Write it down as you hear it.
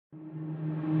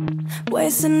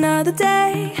Waste another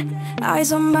day,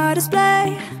 eyes on my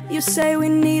display. You say we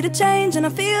need a change and I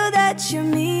feel that you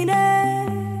mean it.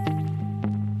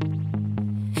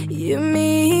 You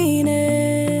mean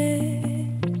it.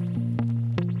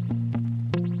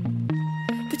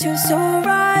 But you're so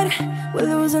right, we're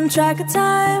losing track of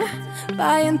time,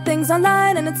 buying things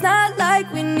online and it's not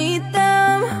like we need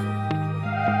them.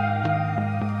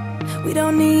 We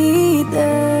don't need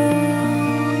them.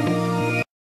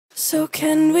 So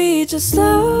can we just slow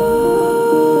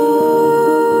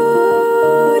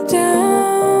down?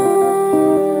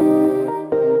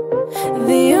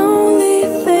 The only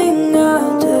thing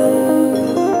I'll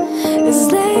do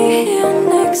is lay here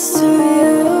next to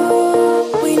you.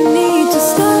 We need to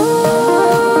slow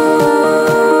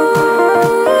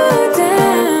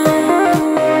down,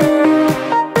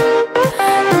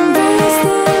 embrace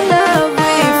the love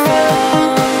we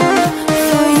found.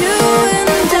 For you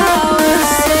and I were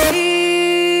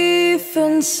safe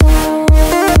and sound.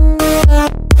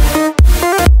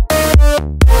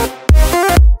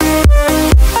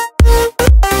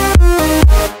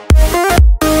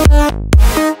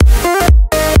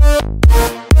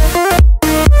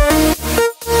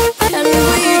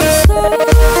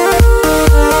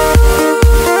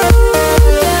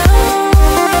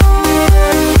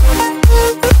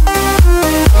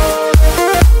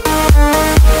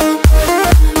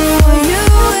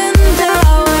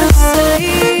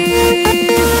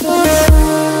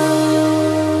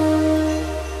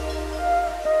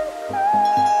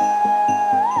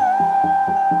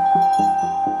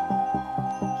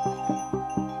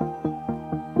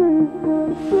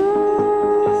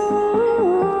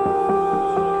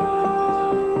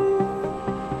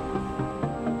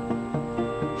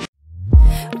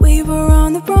 We were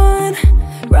on the run,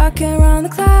 rocking around the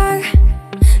clock.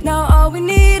 Now all we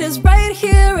need is right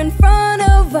here in front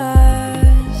of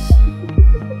us.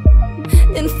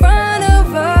 In front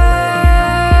of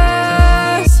us.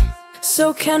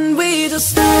 So can we just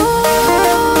slow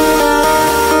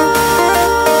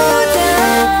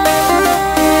down?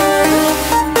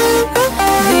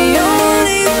 The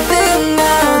only thing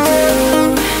I'll do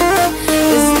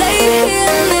is lay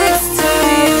here next to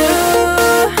you.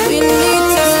 We need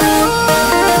to slow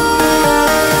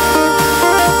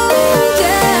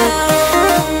down,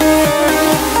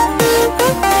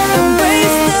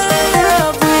 embrace the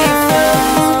love we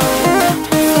found.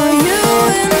 For you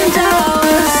and I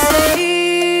were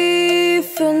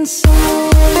safe and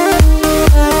sound.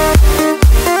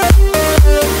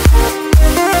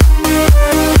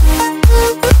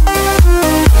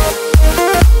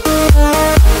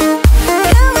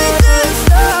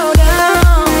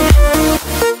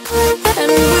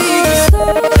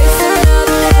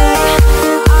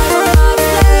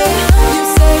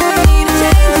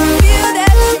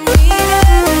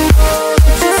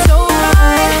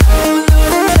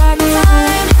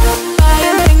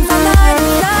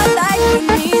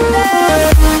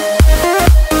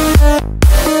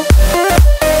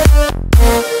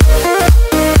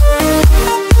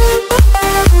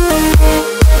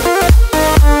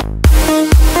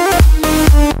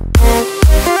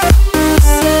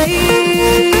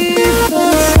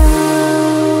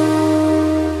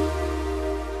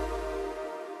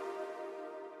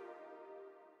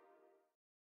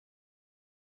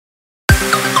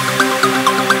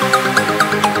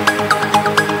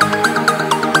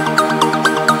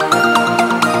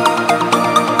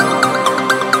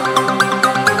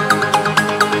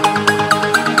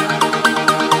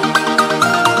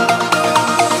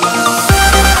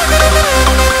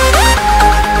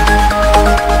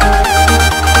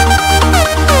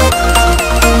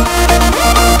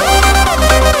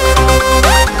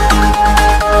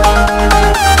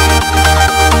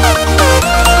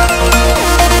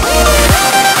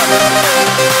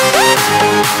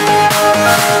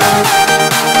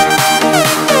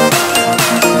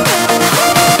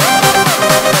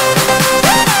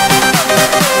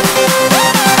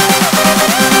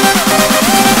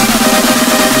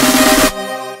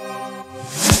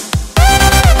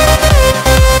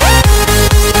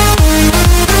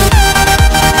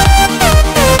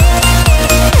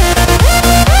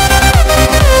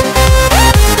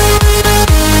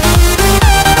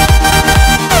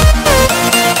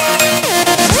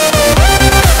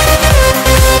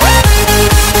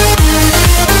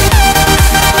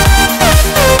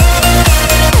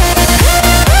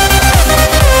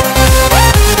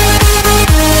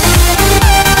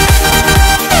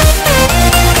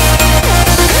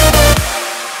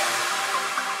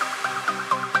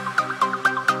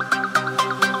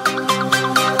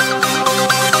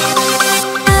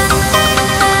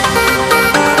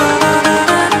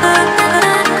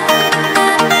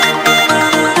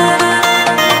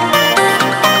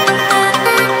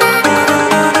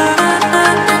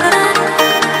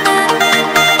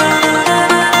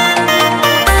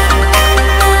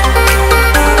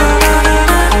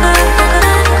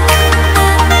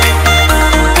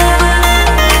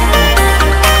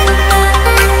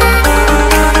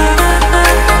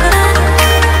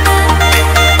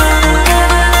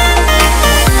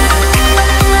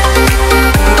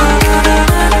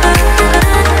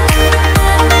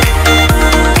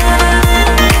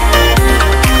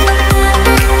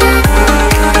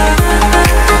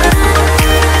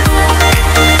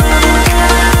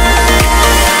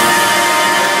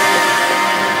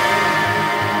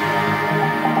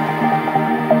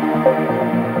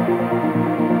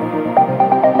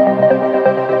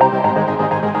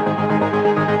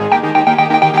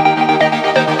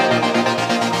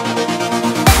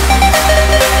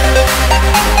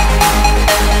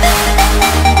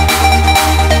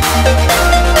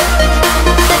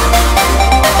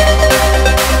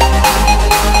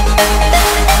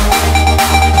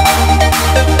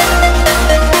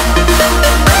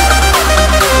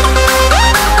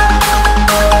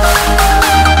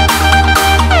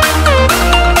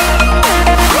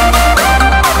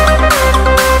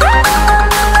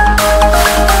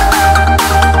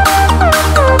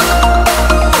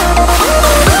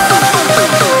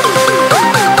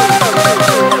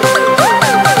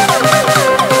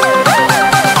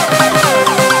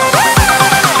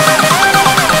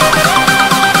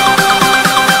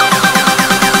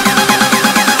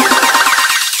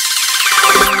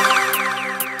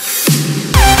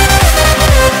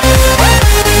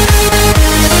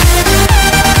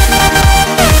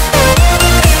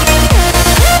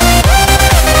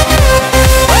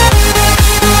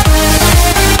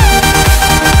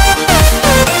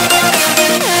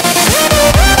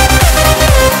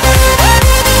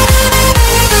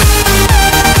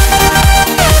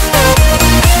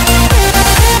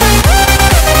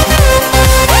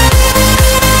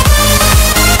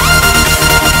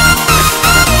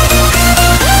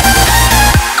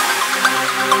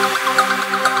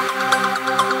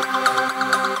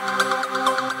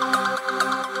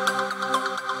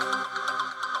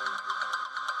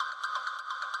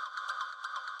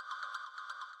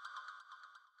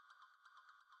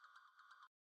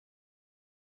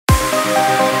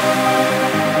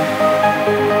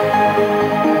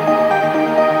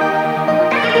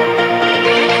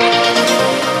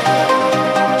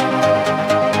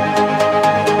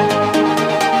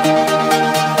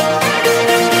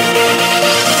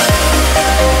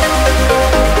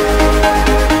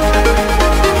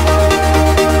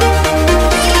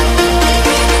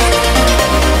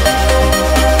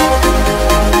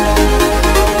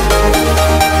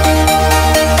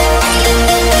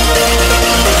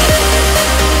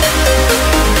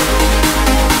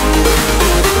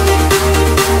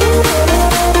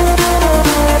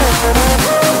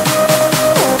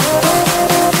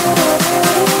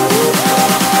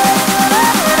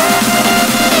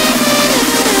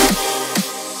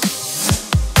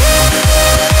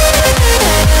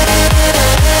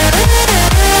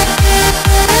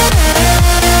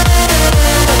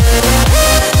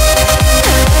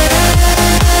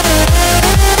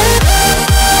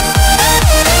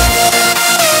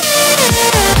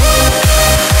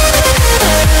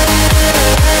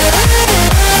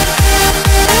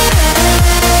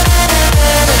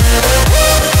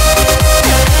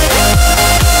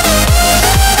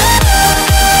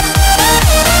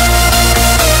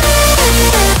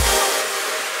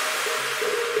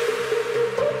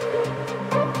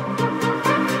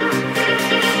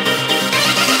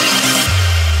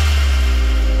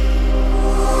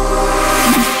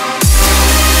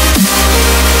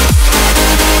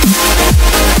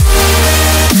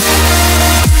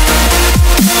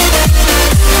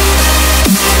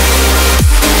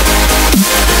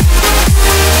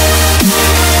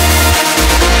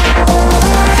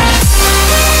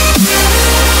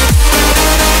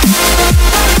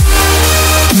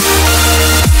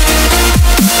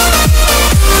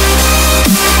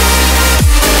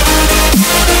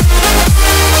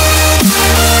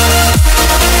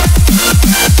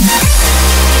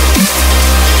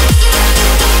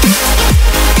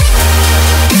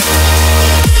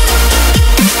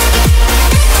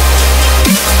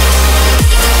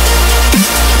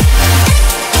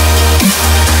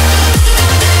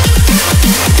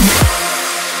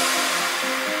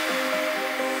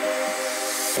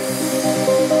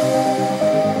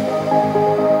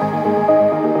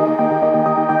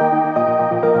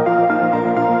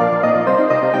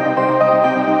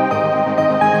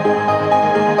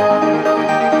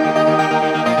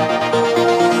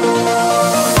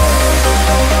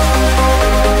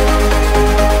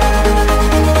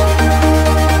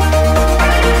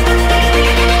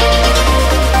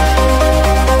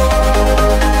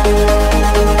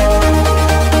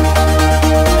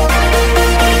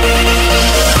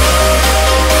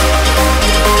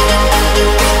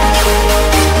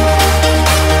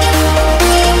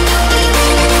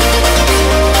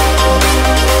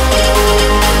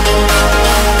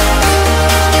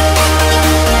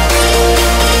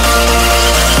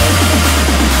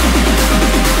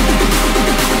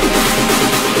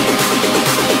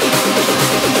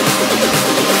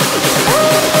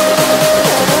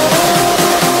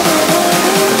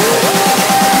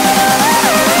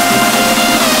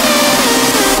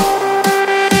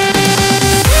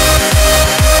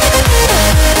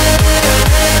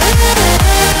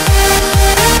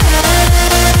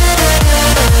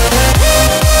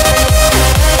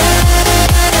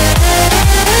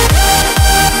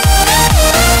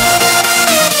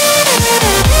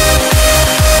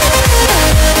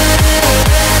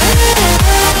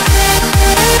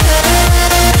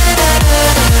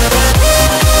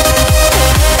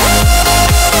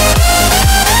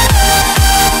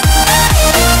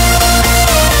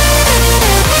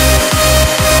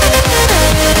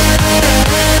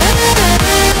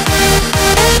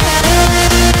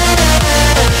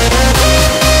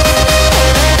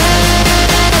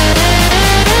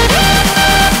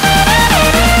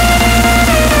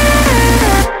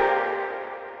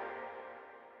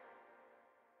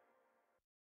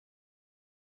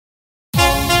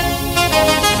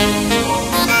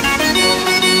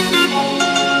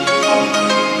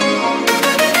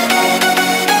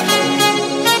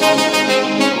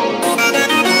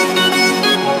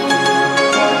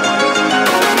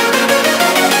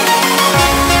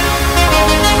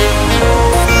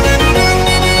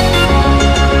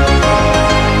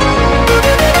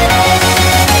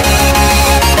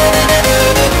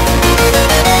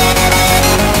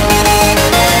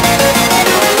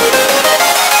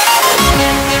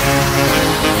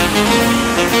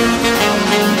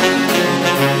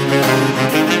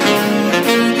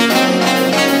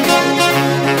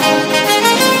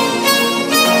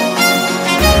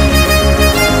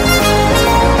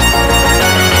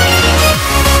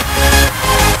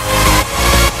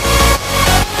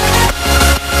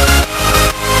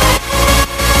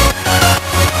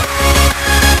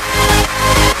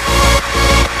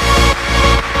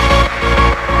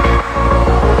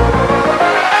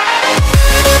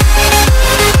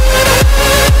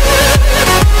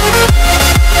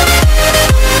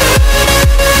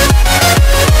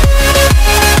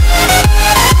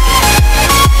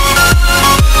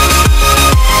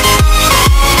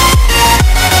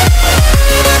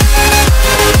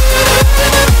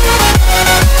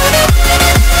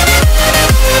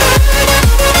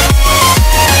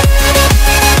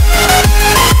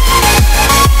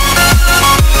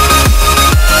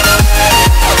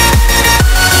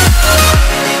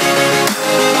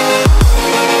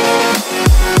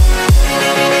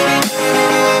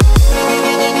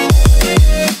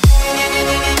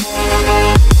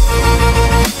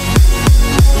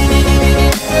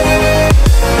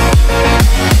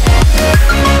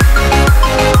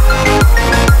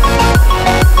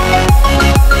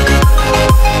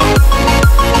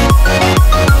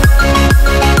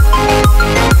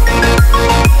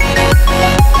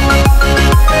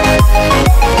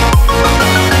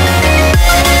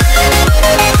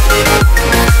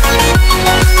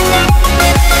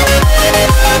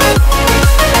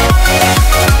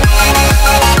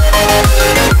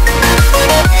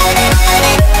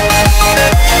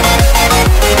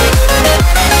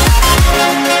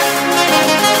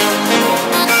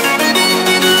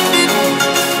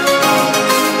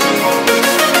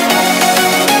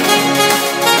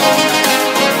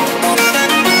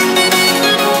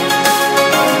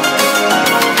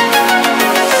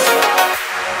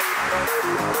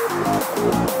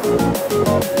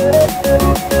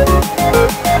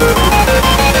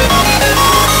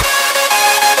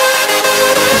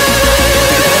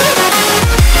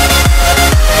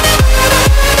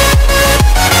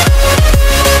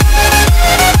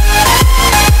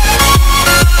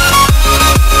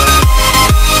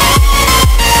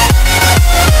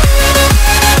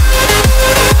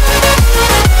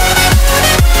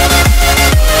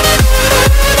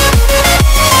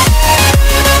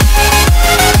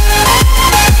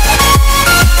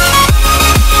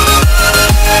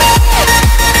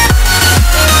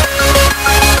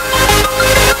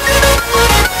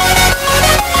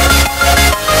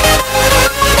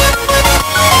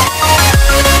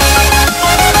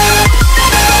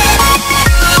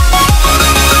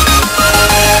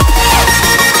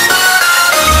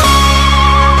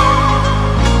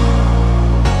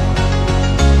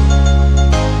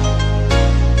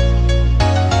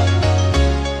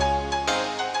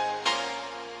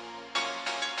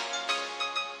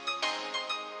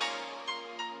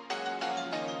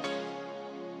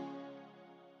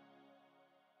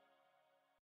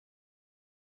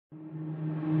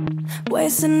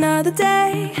 waste another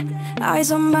day,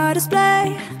 eyes on my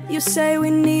display. You say we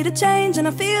need a change and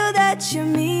I feel that you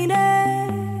mean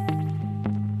it.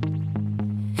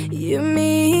 You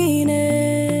mean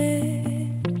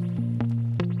it.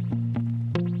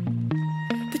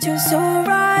 But you're so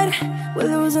right, we're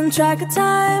losing track of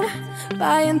time,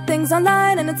 buying things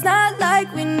online and it's not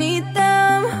like we need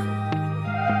them.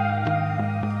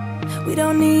 We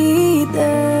don't need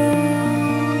them.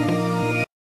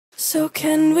 So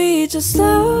can we just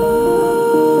slow